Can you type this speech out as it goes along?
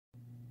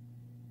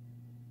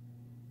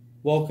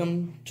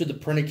Welcome to the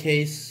Printa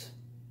Case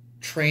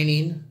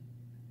Training.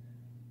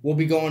 We'll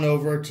be going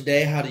over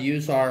today how to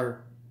use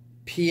our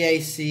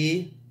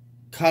PAC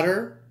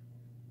cutter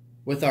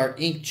with our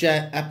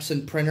inkjet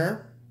Epson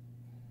printer.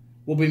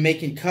 We'll be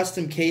making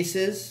custom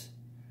cases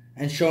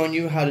and showing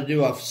you how to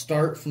do a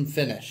start from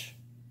finish.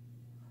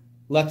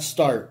 Let's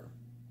start.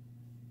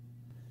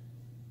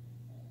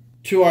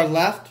 To our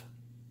left,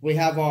 we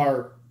have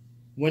our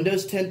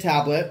Windows 10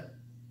 tablet.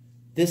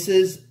 This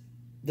is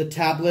the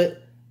tablet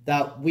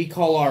that we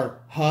call our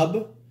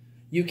hub.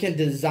 You can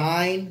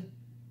design,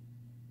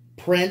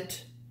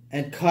 print,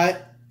 and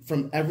cut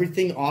from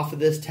everything off of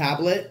this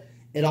tablet.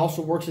 It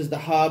also works as the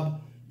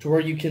hub to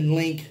where you can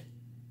link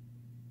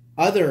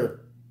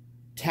other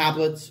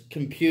tablets,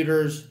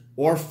 computers,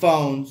 or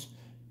phones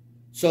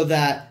so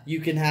that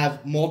you can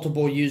have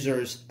multiple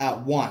users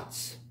at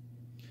once.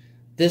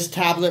 This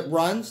tablet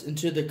runs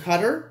into the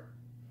cutter,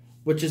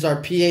 which is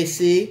our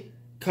PAC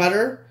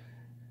cutter,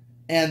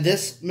 and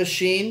this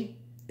machine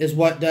is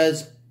what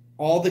does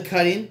all the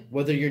cutting,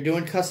 whether you're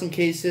doing custom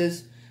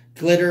cases,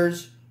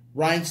 glitters,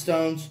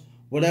 rhinestones,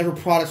 whatever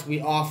products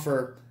we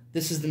offer.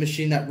 This is the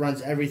machine that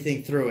runs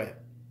everything through it.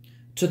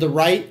 To the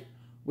right,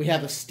 we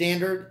have a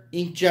standard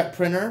inkjet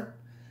printer.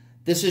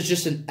 This is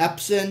just an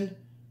Epson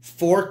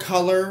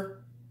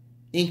 4-color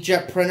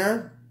inkjet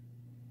printer.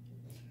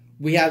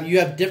 You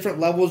have different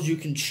levels you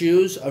can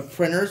choose of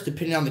printers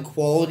depending on the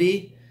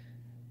quality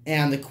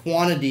and the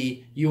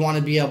quantity you want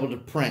to be able to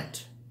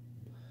print.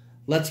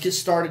 Let's get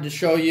started to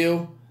show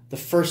you the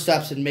first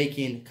steps in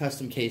making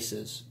custom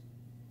cases.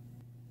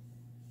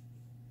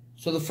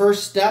 So the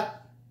first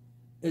step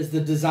is the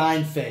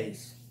design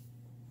phase.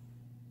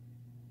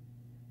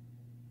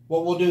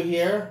 What we'll do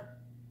here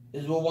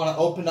is we'll want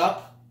to open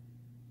up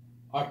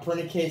our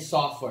Printa Case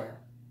software.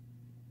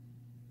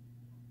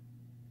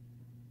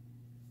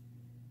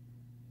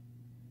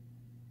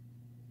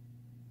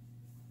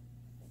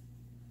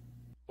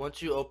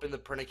 Once you open the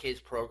Printa Case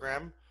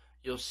program,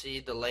 you'll see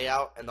the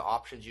layout and the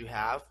options you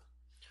have.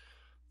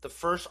 The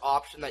first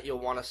option that you'll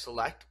want to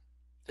select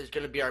is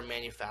going to be our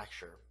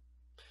manufacturer.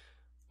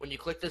 When you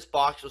click this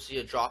box, you'll see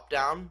a drop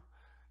down.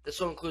 This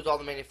will include all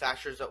the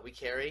manufacturers that we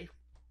carry.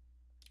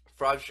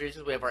 For obvious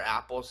reasons, we have our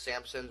Apples,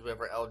 Samsungs, we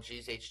have our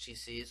LGs,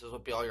 HTCs. Those will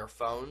be all your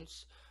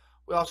phones.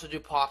 We also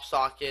do pop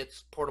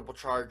sockets, portable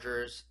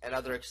chargers, and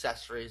other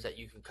accessories that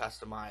you can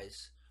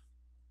customize.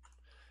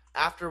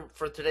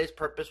 For today's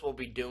purpose, we'll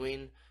be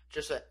doing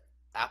just an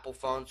Apple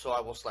phone, so I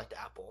will select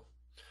Apple.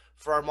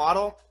 For our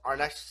model, our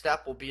next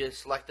step will be to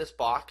select this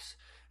box,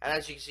 and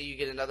as you can see, you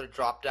get another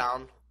drop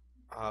down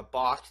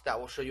box that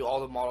will show you all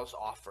the models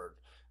offered.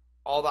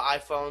 All the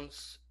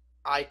iPhones,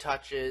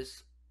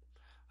 iTouches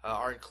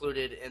are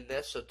included in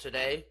this, so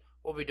today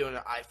we'll be doing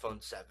an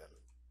iPhone 7.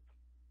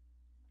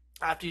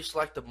 After you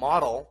select the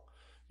model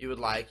you would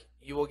like,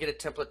 you will get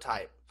a template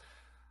type.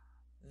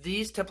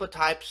 These template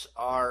types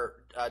are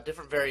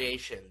different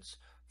variations.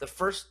 The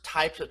first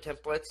types of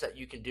templates that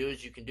you can do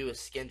is you can do a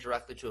skin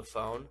directly to a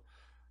phone.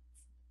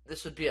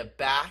 This would be a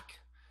back,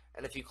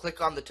 and if you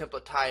click on the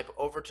template type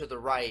over to the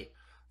right,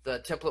 the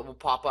template will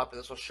pop up,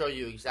 and this will show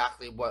you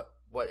exactly what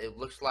it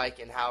looks like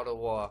and how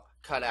to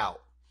cut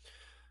out.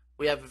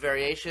 We have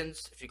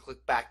variations. If you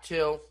click back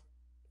to,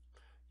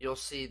 you'll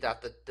see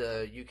that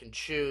you can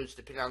choose,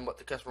 depending on what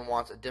the customer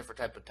wants, a different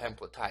type of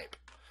template type.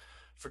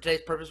 For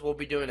today's purpose, we'll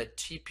be doing a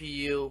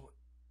TPU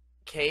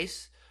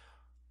case.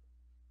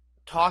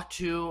 Talk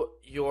to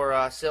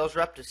your sales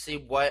rep to see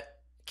what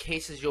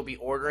cases you'll be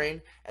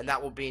ordering, and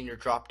that will be in your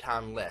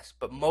drop-down list.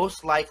 But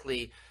most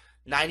likely,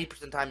 90% of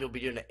the time, you'll be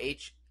doing an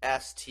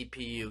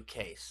HSTPU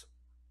case.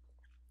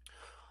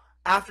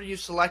 After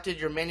you've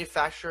selected your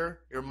manufacturer,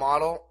 your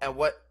model, and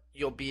what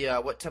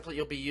template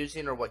you'll be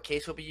using or what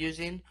case you'll be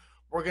using,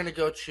 we're going to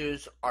go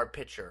choose our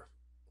picture.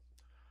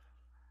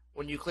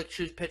 When you click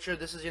choose picture,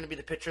 this is going to be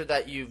the picture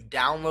that you've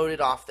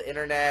downloaded off the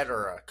internet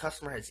or a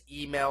customer has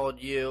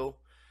emailed you.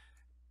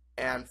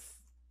 And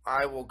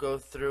I will go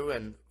through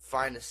and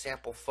find a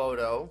sample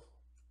photo.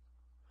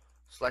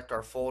 Select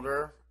our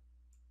folder.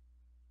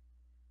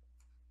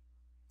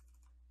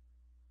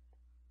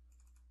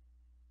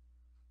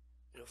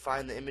 You'll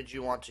find the image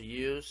you want to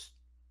use.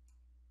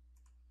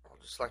 I'll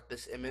just select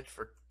this image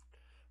for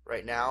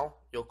right now.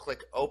 You'll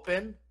click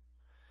open,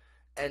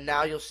 and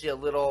now you'll see a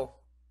little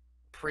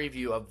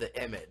preview of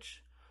the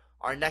image.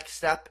 Our next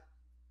step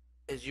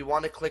is you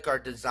want to click our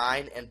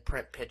design and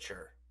print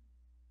picture.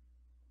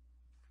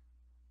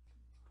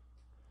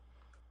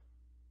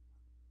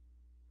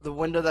 The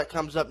window that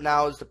comes up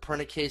now is the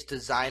Printa Case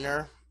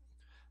Designer.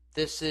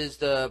 This is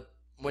the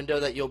window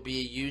that you'll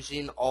be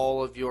using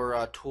all of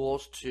your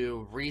tools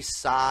to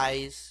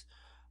resize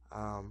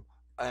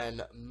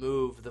and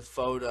move the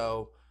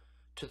photo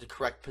to the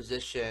correct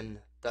position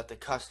that the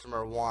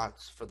customer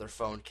wants for their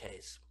phone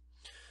case.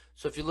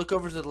 So if you look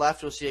over to the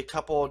left, you'll see a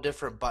couple of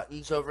different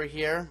buttons over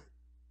here.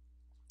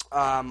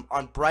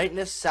 On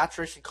brightness,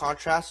 saturation,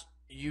 contrast,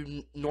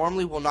 you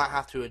normally will not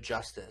have to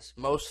adjust this.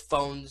 Most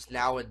phones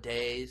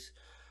nowadays,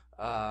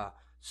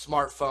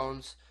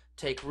 smartphones,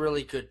 take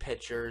really good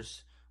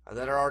pictures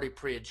that are already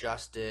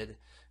pre-adjusted,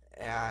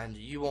 and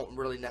you won't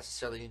really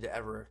necessarily need to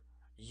ever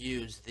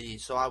use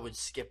these, so I would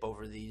skip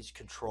over these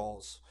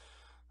controls.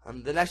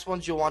 The next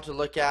ones you'll want to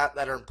look at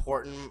that are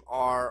important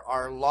are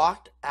our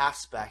locked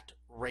aspect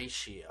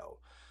ratio.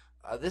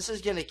 This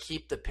is going to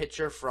keep the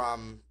picture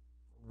from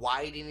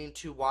widening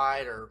too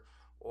wide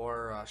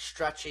or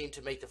stretching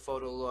to make the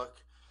photo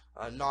look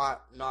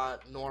not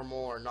normal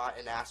or not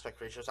in aspect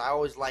ratios. I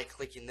always like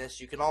clicking this.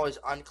 You can always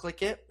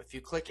unclick it. If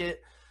you click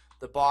it,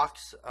 the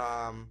box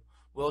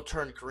will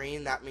turn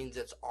green. That means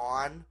it's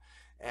on.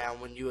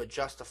 And when you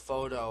adjust the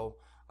photo,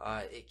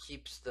 it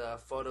keeps the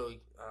photo,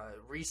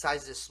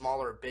 resizes it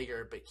smaller or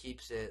bigger, but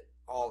keeps it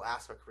all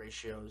aspect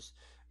ratios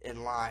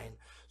in line.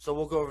 So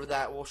we'll go over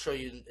that. We'll show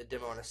you a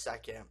demo in a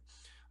second.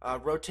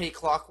 Rotate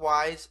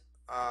clockwise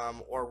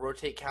or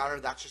rotate counter.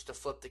 That's just to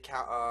flip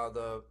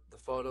the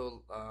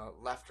photo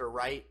left or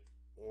right,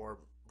 or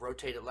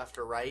rotate it left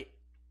or right.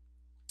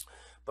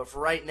 But for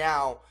right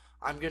now,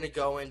 I'm going to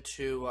go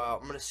into,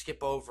 I'm going to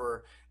skip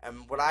over,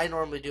 and what I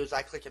normally do is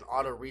I click an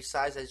auto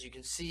resize. As you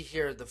can see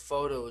here, the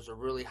photo is a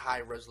really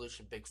high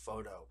resolution big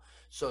photo,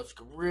 so it's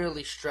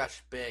really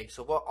stretched big.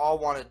 So what I'll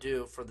want to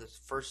do for this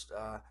first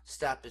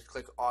step is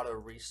click auto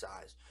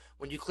resize.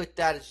 When you click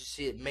that, as you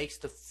see, it makes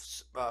the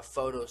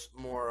photos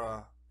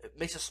more, it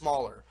makes it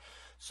smaller.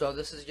 So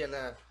this is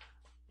gonna,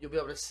 you'll be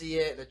able to see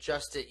it and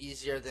adjust it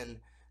easier than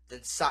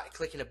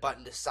clicking a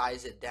button to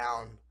size it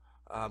down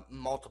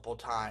multiple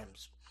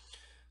times.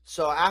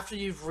 So after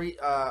you've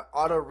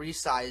auto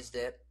resized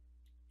it,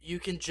 you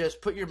can just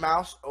put your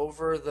mouse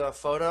over the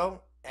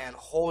photo and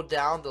hold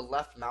down the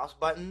left mouse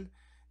button,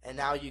 and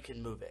now you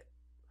can move it.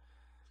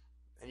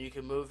 And you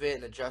can move it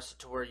and adjust it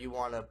to where you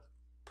want to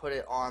put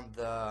it on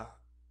the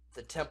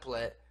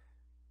template.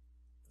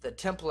 The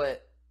template,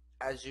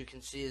 as you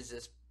can see, is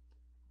this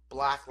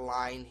black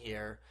line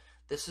here.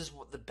 This is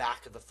the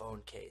back of the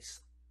phone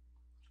case.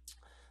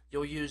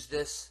 You'll use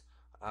this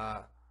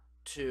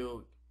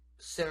to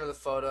center the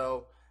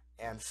photo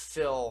and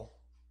fill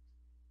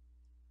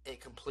it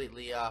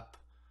completely up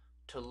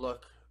to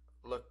look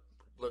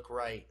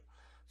right.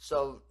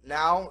 So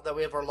now that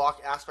we have our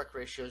lock aspect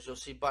ratios, you'll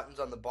see buttons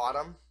on the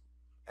bottom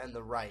and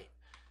the right.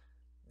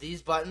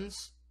 These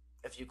buttons,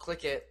 if you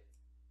click it,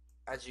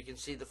 as you can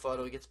see, the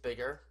photo gets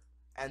bigger,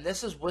 and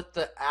this is with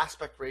the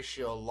aspect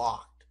ratio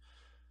locked.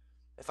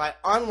 If I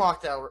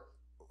unlock that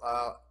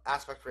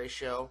aspect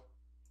ratio,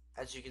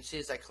 as you can see,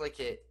 as I click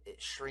it,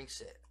 it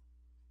shrinks it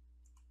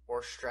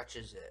or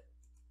stretches it.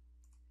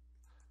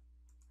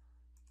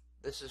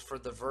 This is for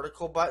the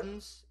vertical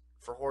buttons.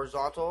 For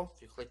horizontal,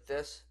 if you click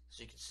this, as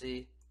you can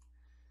see,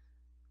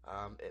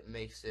 it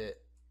makes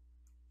it,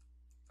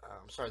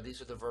 sorry, these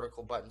are the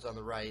vertical buttons on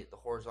the right, the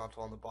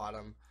horizontal on the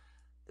bottom.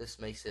 This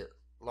makes it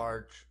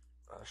large,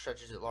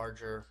 stretches it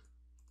larger,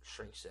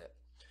 shrinks it.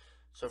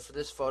 So for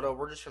this photo,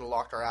 we're just going to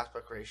lock our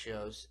aspect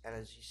ratios, and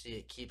as you see,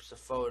 it keeps the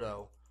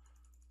photo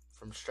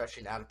from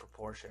stretching out of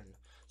proportion.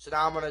 So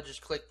now I'm going to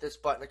just click this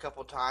button a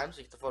couple times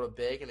to get the photo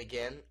big, and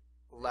again,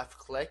 left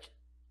click,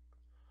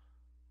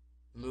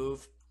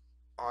 move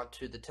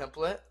onto the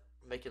template,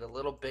 make it a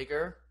little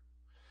bigger.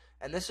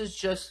 And this is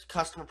just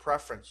customer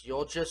preference.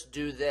 You'll just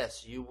do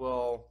this. You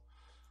will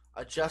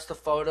adjust the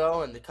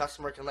photo and the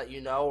customer can let you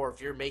know, or if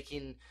you're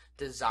making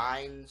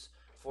designs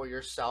for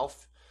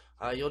yourself,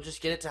 you'll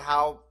just get it to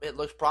how it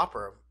looks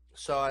proper.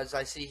 So as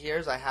I see here,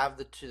 as I have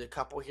the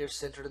couple here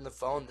centered in the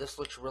phone, this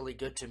looks really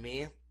good to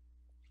me.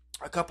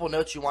 A couple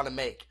notes you want to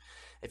make.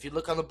 If you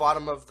look on the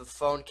bottom of the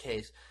phone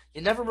case,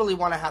 you never really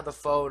want to have the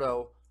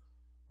photo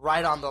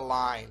right on the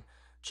line,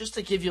 just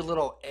to give you a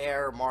little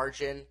air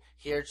margin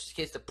here, just in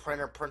case the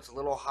printer prints a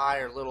little high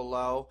or a little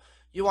low.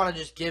 You want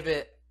to just give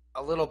it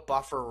a little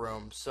buffer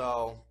room.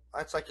 So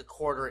that's like a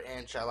 1/4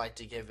 inch I like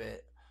to give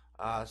it.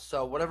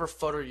 So whatever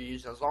photo you're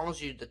using, as long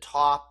as you, the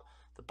top,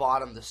 the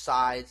bottom, the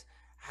sides,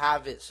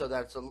 have it so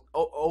that it's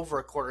over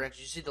a 1/4 inch.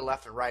 You see the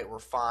left and right, we're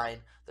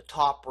fine. The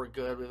top, we're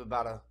good. We have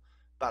about a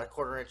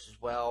 1/4 inch as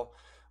well.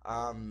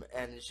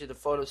 And you see the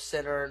photo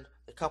centered.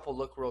 The couple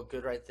look real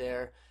good right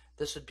there.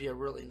 This would be a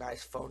really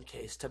nice phone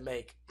case to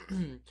make.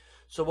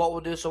 So what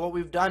we'll do, so what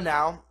we've done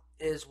now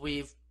is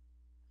we've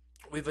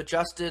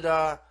adjusted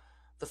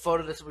the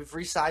photo, we've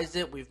resized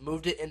it, we've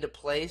moved it into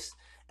place,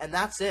 and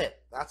that's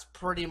it. That's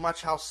pretty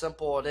much how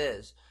simple it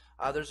is.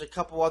 There's a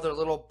couple other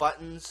little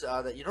buttons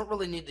that you don't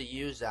really need to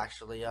use,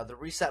 actually. The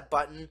reset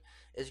button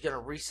is going to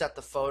reset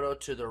the photo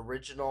to the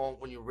original,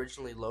 when you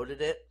originally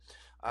loaded it.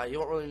 You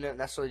don't really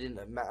necessarily need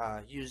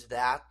to use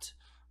that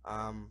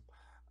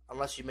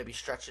unless you maybe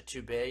stretch it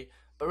too big.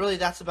 But really,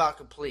 that's about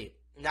complete.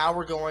 Now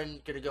we're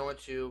going to go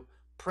into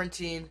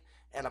printing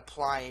and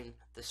applying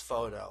this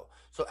photo.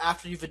 So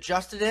after you've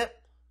adjusted it,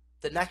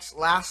 the next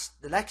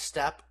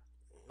step,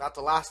 not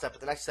the last step, but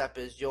the next step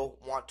is you'll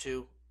want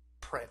to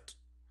print.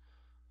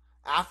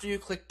 After you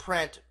click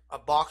print, a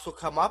box will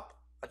come up,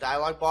 a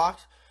dialog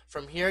box.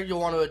 From here, you'll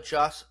want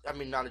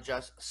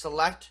to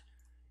select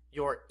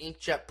your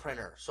inkjet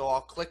printer. So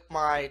I'll click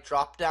my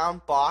drop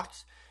down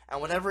box, and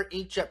whatever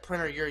inkjet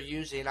printer you're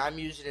using, I'm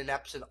using an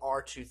Epson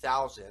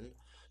R2000,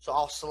 so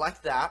I'll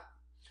select that.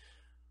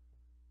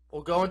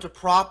 we'll go into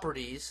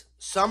properties.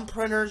 Some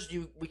printers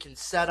we can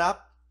set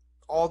up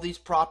all these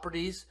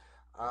properties,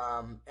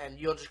 and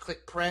you'll just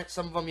click print.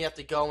 Some of them you have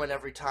to go in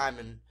every time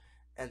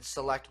and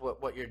select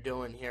what you're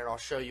doing here, and I'll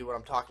show you what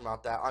I'm talking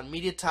about. That on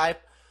media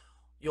type,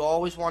 you'll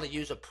always want to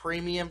use a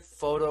premium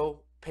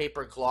photo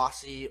paper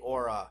glossy,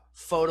 or a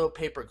photo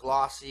paper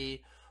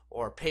glossy,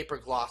 or paper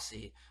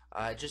glossy.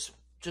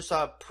 Just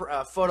a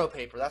photo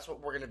paper. That's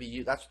what we're going to be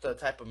using. That's the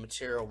type of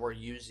material we're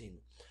using.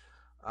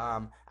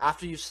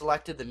 After you've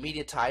selected the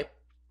media type,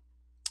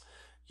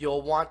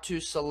 you'll want to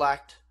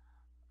select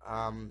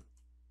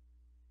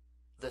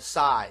the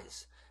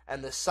size,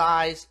 and the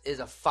size is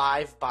a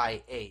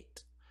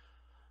 5x8.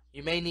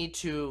 You may need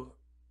to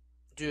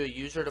do a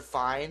user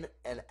define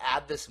and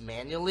add this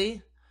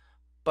manually,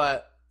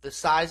 but the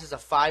size is a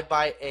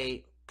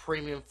 5x8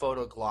 premium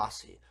photo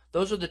glossy.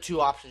 Those are the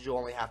two options you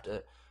only have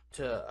to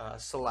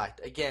select.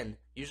 Again,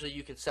 usually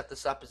you can set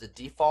this up as a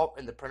default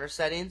in the printer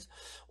settings,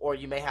 or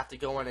you may have to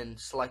go in and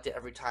select it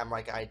every time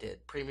like I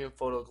did. Premium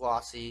photo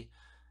glossy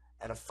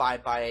and a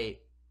 5x8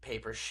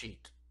 paper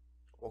sheet.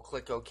 We'll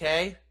click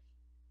OK,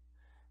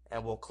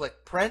 and we'll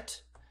click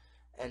print,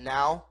 and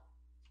now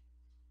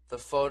the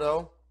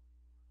photo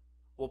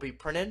will be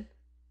printed,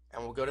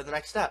 and we'll go to the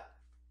next step.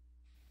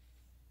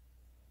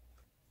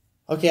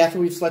 Okay, after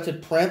we've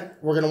selected print,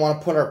 we're going to want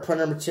to put our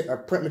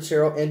print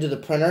material into the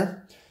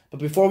printer. But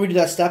before we do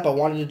that step, I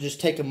wanted to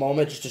just take a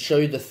moment just to show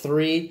you the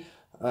three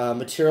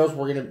materials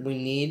we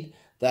need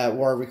that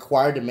were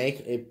required to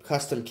make a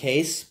custom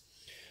case.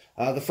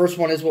 The first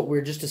one is what we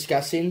were just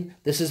discussing.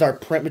 This is our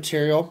print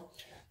material.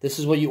 This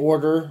is what you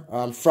order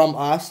from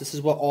us. This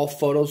is what all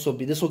photos will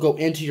be. This will go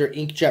into your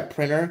inkjet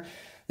printer.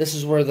 This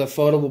is where the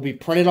photo will be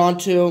printed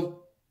onto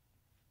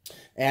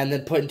and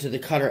then put into the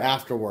cutter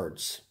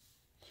afterwards.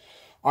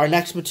 Our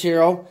next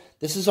material,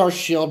 this is our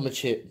shield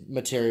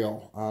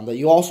material that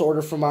you also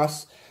order from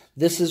us.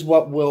 This is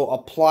what will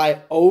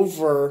apply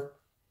over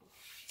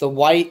the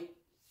white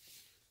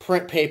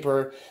print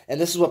paper, and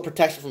this is what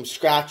protects it from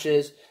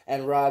scratches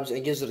and rubs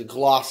and gives it a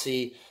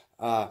glossy,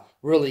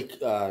 really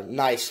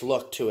nice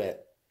look to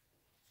it.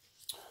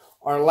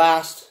 Our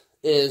last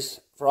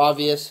is, for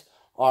obvious,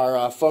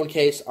 our phone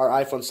case, our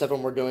iPhone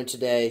 7 we're doing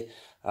today.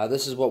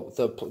 This is what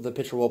the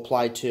picture will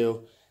apply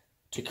to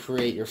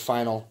create your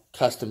final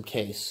custom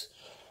case.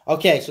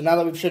 Okay, so now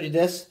that we've showed you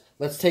this,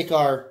 let's take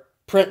our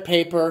print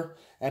paper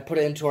and put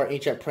it into our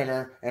inkjet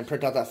printer and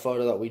print out that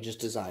photo that we just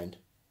designed.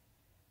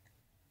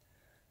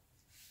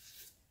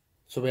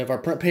 So we have our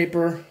print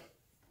paper.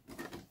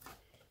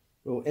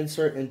 We'll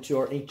insert into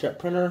our inkjet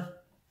printer.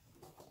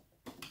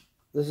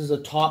 This is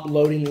a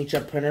top-loading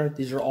inkjet printer.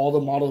 These are all the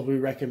models we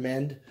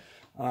recommend.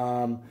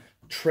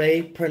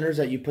 Tray printers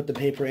that you put the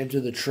paper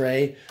into the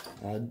tray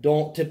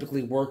don't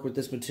typically work with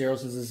this material,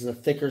 since this is a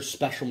thicker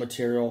special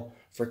material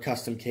for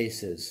custom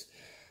cases.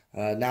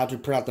 Now to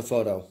print out the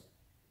photo.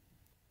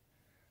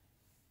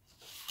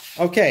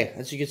 Okay,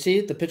 as you can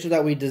see, the picture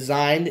that we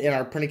designed in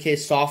our Printa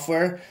Case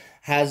software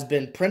has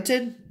been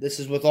printed. This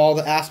is with all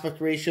the aspect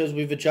ratios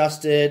we've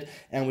adjusted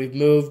and we've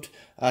moved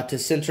to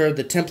center.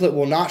 The template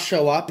will not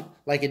show up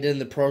like it did in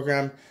the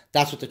program.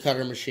 That's what the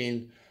cutter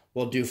machine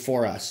will do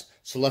for us.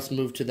 So let's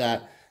move to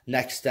that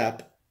next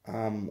step,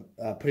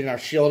 putting our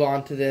shield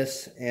onto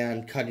this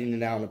and cutting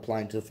it out and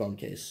applying to the phone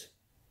case.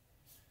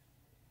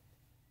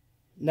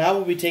 Now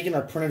we'll be taking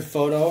our printed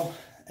photo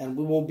and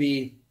we will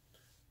be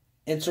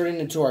inserting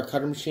into our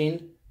cutter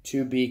machine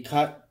to be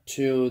cut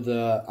to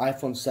the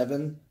iPhone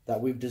 7 that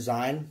we've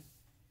designed.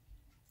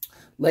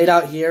 Laid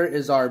out here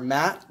is our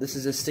mat. This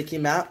is a sticky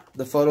mat.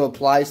 The photo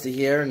applies to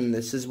here, and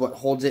this is what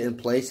holds it in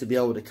place to be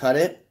able to cut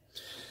it.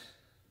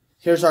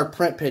 Here's our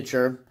print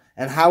picture,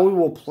 and how we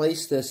will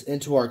place this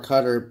into our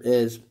cutter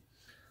is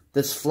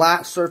this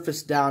flat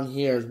surface down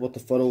here is what the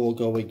photo will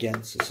go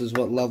against. This is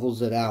what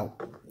levels it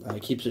out.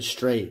 It keeps it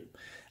straight.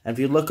 And if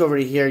you look over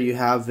here, you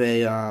have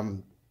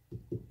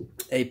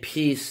a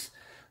piece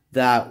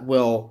that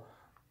will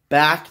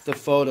back the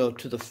photo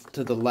to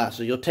the left.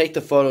 So you'll take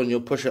the photo and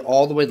you'll push it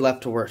all the way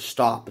left to where it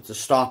stops. It's a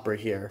stopper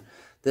here.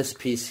 This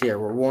piece here,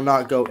 where we'll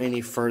not go any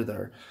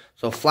further.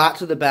 So flat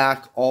to the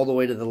back, all the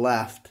way to the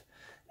left,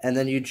 and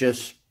then you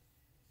just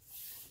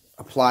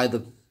apply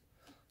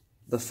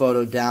the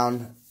photo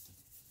down,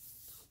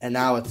 and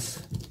now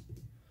it's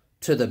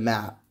to the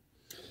mat.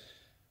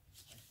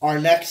 Our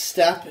next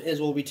step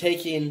is we'll be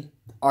taking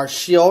our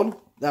shield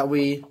that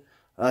we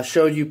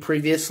showed you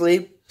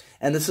previously,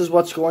 and this is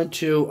what's going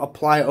to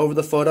apply over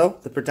the photo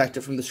to protect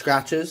it from the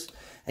scratches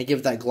and give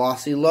it that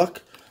glossy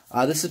look.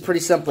 This is pretty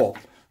simple.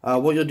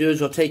 What you'll do is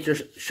you'll take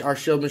our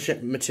shield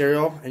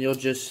material and you'll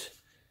just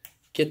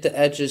get the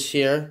edges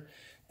here,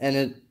 and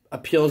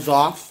it peels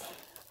off.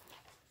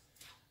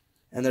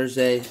 And there's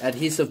a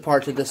adhesive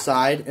part to the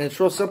side, and it's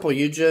real simple.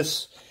 You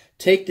just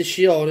take the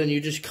shield and you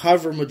just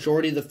cover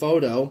majority of the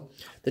photo.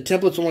 The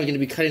template's only going to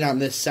be cutting out in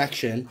this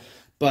section,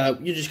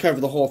 but you just cover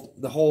the whole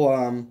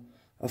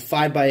a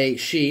 5x8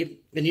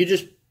 sheet, and you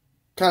just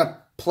kind of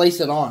place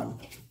it on.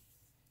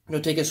 You'll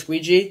take a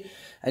squeegee,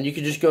 and you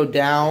can just go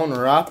down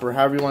or up or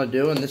however you want to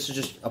do, and this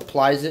just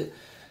applies it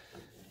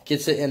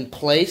gets it in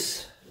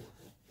place.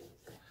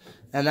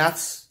 And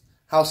that's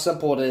how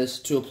simple it is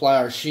to apply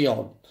our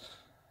shield.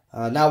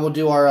 Now we'll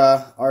do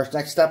our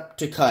next step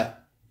to cut.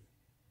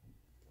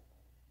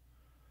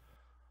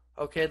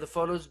 Okay, the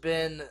photo's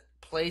been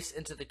placed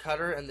into the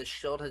cutter and the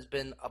shield has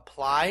been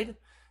applied.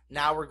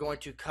 Now we're going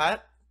to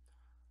cut.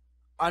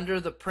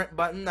 Under the print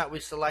button that we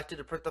selected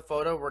to print the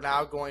photo, we're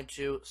now going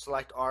to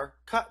select our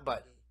cut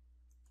button.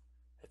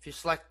 If you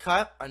select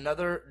cut,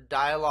 another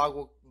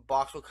dialog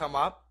box will come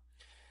up.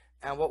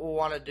 And what we'll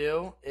want to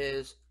do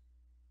is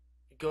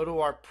go to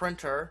our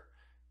printer,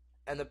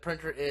 and the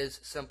printer is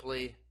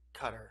simply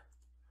cutter.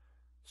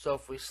 So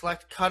if we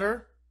select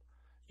cutter,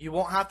 you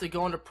won't have to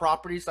go into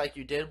properties like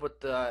you did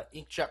with the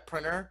inkjet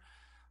printer.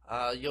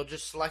 You'll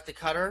just select the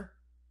cutter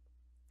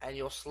and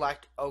you'll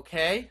select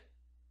OK,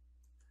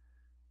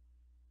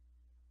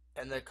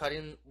 and the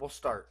cutting will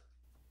start.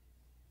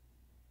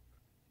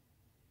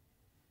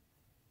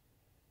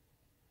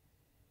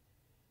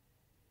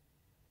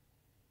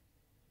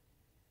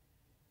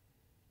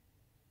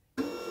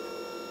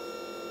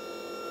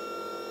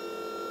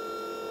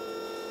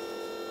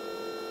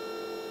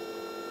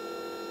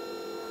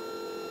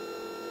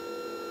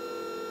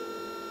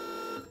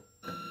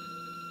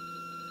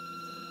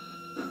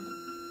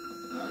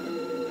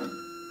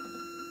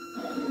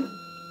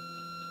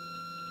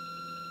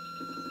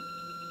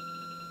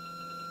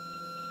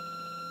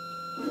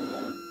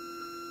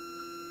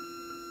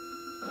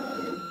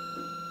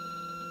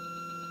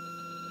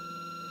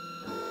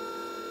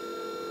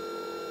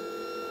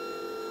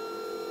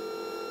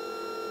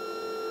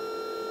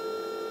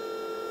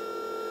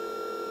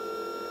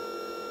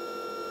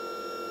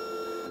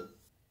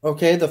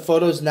 Okay, the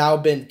photo's now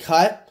been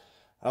cut.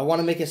 I want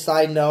to make a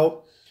side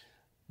note.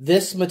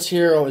 This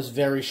material is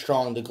very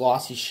strong, the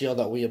glossy shield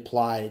that we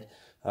applied.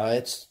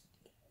 It's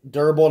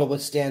durable to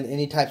withstand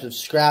any types of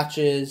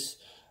scratches.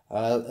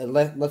 It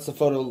lets the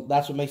photo,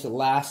 that's what makes it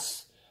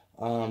last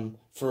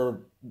for a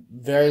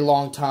very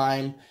long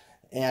time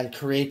and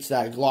creates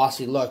that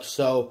glossy look.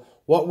 So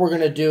what we're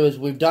going to do is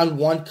we've done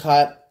one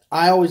cut.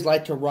 I always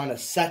like to run a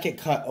second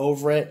cut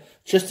over it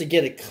just to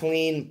get it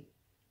clean,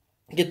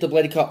 get the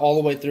blade cut all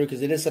the way through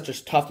because it is such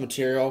a tough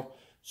material.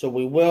 So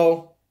we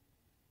will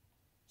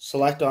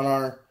select on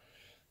our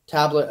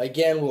tablet.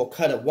 Again, we'll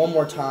cut it one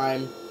more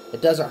time.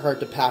 It doesn't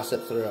hurt to pass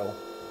it through.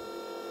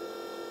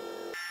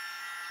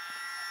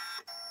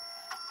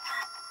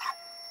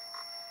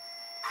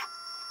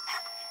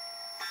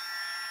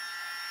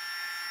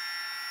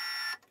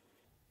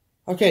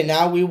 Okay,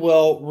 now we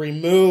will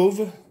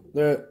remove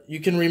you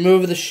can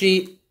remove the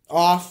sheet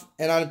off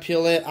and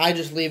unpeel it. I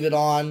just leave it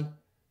on.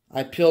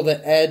 I peel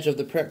the edge of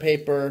the print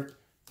paper,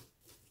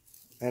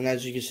 and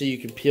as you can see, you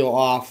can peel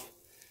off.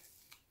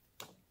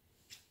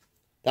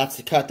 That's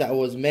the cut that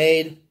was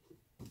made.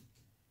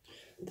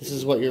 This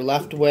is what you're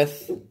left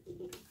with.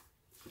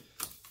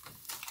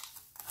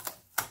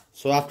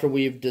 So after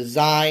we've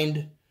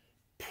designed,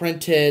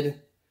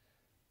 printed,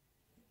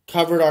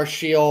 covered our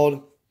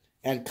shield,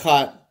 and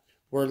cut,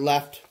 we're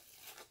left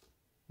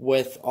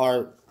with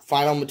our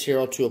final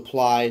material to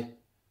apply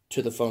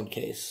to the phone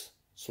case.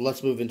 So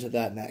let's move into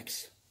that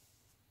next.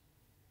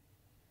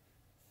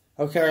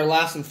 Okay, our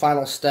last and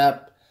final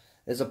step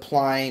is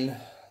applying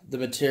the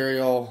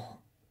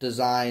material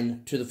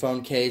design to the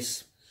phone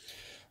case.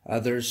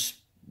 There's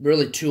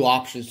really two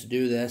options to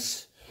do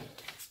this.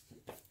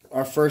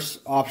 Our first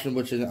option,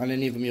 which is on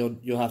any of them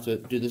you'll have to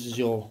do this, is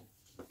you'll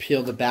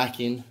peel the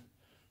backing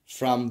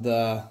from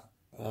the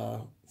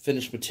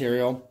finished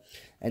material,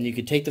 and you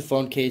could take the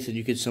phone case and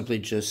you could simply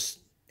just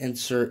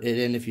insert it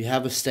in. If you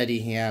have a steady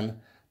hand,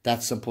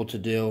 that's simple to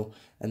do,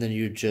 and then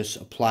you just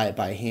apply it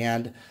by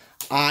hand.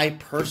 I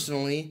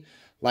personally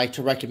like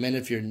to recommend,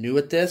 if you're new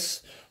at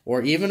this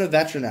or even a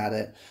veteran at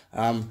it,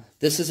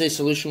 this is a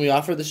solution we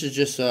offer. This is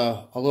just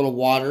a little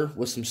water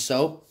with some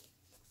soap.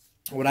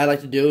 What I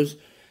like to do is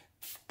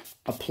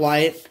apply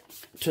it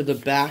to the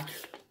back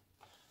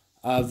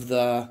of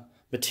the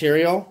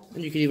material,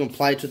 and you can even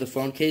apply it to the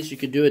phone case. You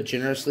could do it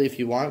generously if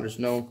you want. There's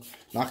not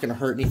going to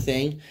hurt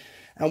anything.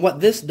 And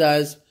what this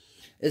does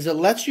is it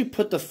lets you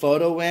put the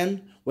photo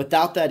in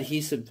without the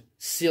adhesive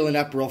sealing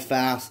up real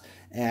fast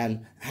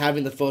and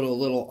having the photo a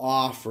little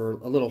off or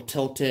a little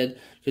tilted,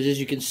 because as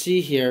you can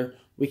see here,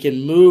 we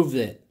can move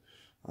it.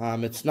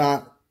 It's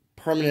not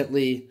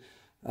permanently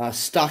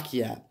stuck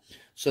yet.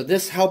 So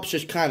this helps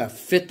just kind of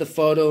fit the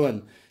photo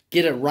and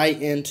get it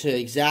right into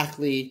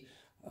exactly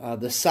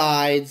the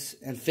sides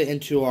and fit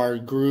into our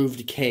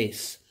grooved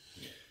case.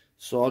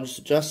 So I'll just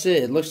adjust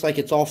it. It looks like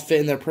it's all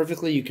fit in there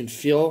perfectly. You can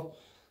feel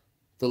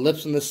the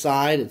lips on the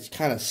side. It's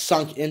kind of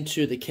sunk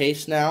into the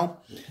case now.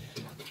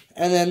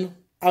 And then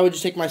I would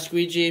just take my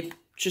squeegee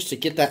just to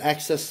get that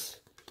excess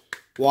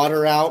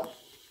water out.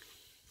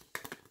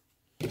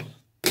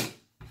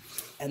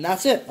 And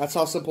that's it. That's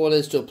how simple it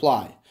is to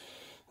apply.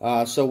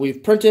 So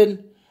we've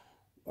printed,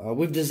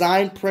 we've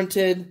designed,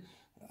 printed,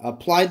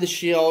 applied the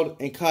shield,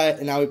 and cut,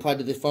 and now we applied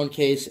to the phone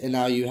case, and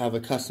now you have a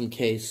custom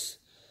case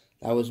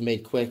that was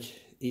made quick,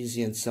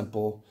 easy, and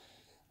simple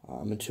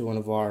into one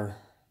of our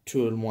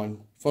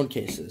 2-in-1 phone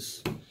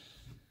cases.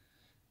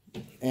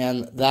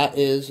 And that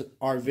is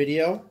our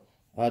video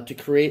to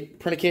create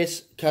Printa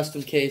Case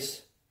custom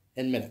case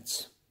in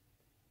minutes.